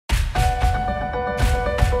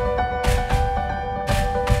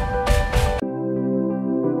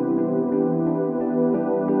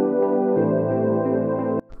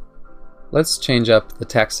Let's change up the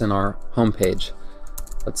text in our home page.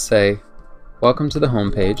 Let's say, welcome to the home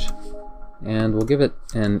page, and we'll give it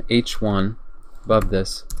an H1 above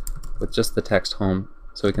this with just the text home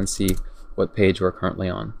so we can see what page we're currently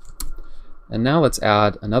on. And now let's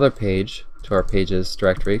add another page to our pages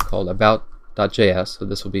directory called about.js. So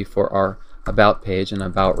this will be for our about page and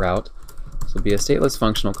about route. This will be a stateless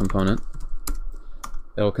functional component.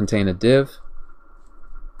 It will contain a div.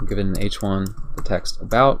 We'll give it an H1, the text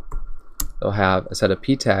about. It'll have a set of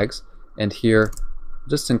p tags, and here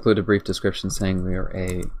just include a brief description saying we are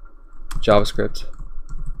a JavaScript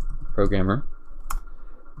programmer,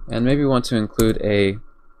 and maybe we want to include a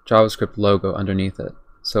JavaScript logo underneath it.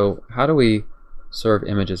 So how do we serve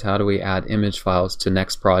images? How do we add image files to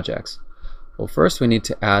Next projects? Well, first we need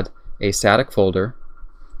to add a static folder.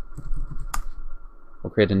 We'll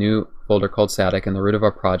create a new folder called static in the root of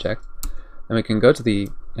our project. Then we can go to the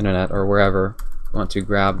internet or wherever we want to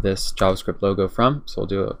grab this JavaScript logo from. So we'll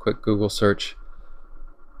do a quick Google search,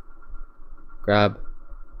 grab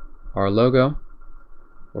our logo,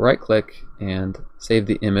 we'll right click and save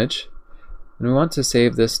the image. And we want to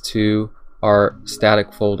save this to our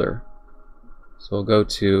static folder. So we'll go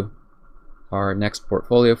to our Next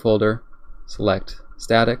portfolio folder, select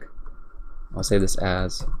static. I'll save this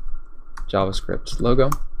as JavaScript logo.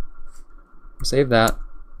 We'll save that,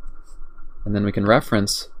 and then we can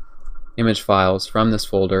reference image files from this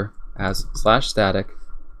folder as /static/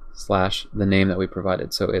 the name that we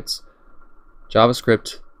provided. So it's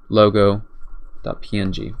JavaScript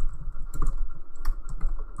logo.png.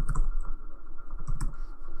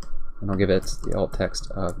 And I'll give it the alt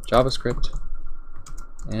text of JavaScript,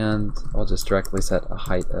 and I'll just directly set a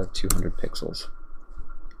height of 200 pixels.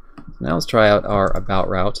 So now let's try out our about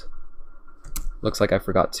route. Looks like I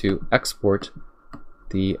forgot to export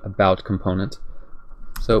the about component.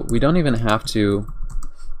 So we don't even have to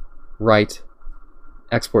write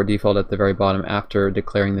export default at the very bottom after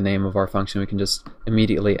declaring the name of our function. We can just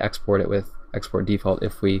immediately export it with export default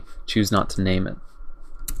if we choose not to name it.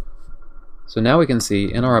 So now we can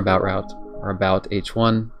see in our about route, our about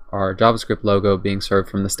H1, our JavaScript logo being served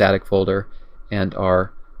from the static folder, and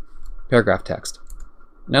our paragraph text.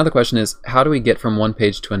 Now the question is, how do we get from one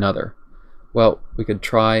page to another? Well, we could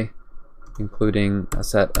try including a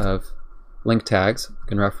set of link tags. We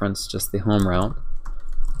can reference just the home route.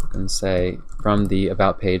 We can say from the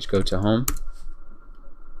about page go to home.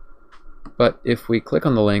 But if we click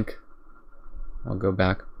on the link, I'll go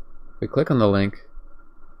back. If we click on the link,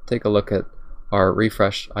 take a look at our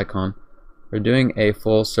refresh icon. We're doing a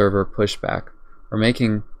full server pushback. We're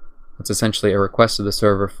making what's essentially a request to the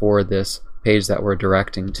server for this page that we're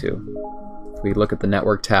directing to. If we look at the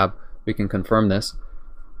network tab, we can confirm this.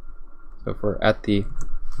 So if we're at the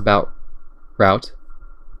about route,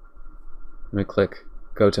 and we click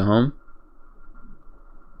go to home,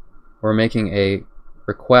 we're making a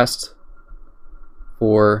request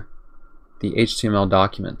for the HTML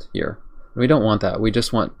document here. We don't want that. We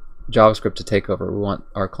just want JavaScript to take over. We want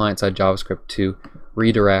our client-side JavaScript to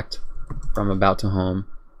redirect from about to home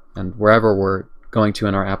and wherever we're going to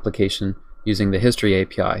in our application using the history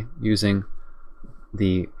API, using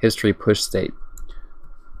the history push state.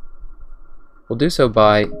 We'll do so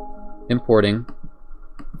by importing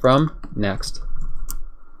from Next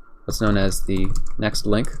what's known as the Next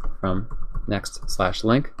link from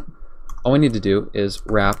Next/link. All we need to do is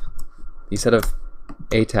wrap the set of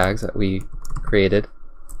A tags that we created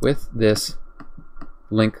with this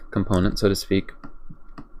link component, so to speak,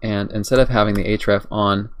 and instead of having the href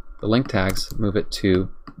on the link tags, move it to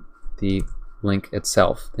the link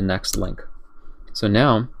itself, the next link. So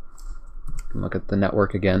now, we can look at the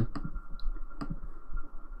network again.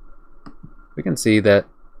 We can see that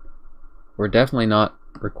we're definitely not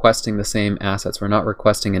requesting the same assets. We're not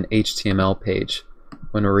requesting an HTML page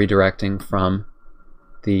when we're redirecting from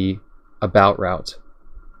the about route.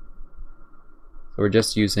 So we're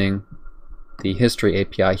just using the history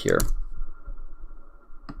API here.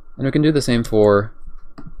 And we can do the same for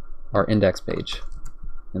our index page.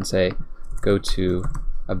 We can say go to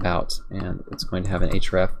about, and it's going to have an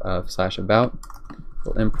href of /about.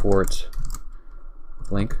 We'll import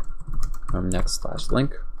link from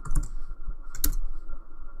Next/link,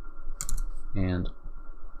 and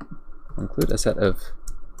include a set of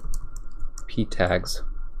p tags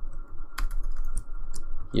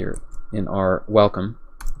here in our welcome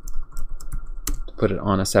to put it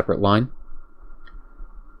on a separate line.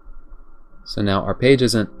 So now our page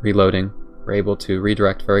isn't reloading. We're able to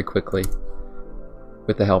redirect very quickly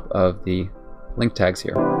with the help of the link tags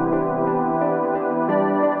here.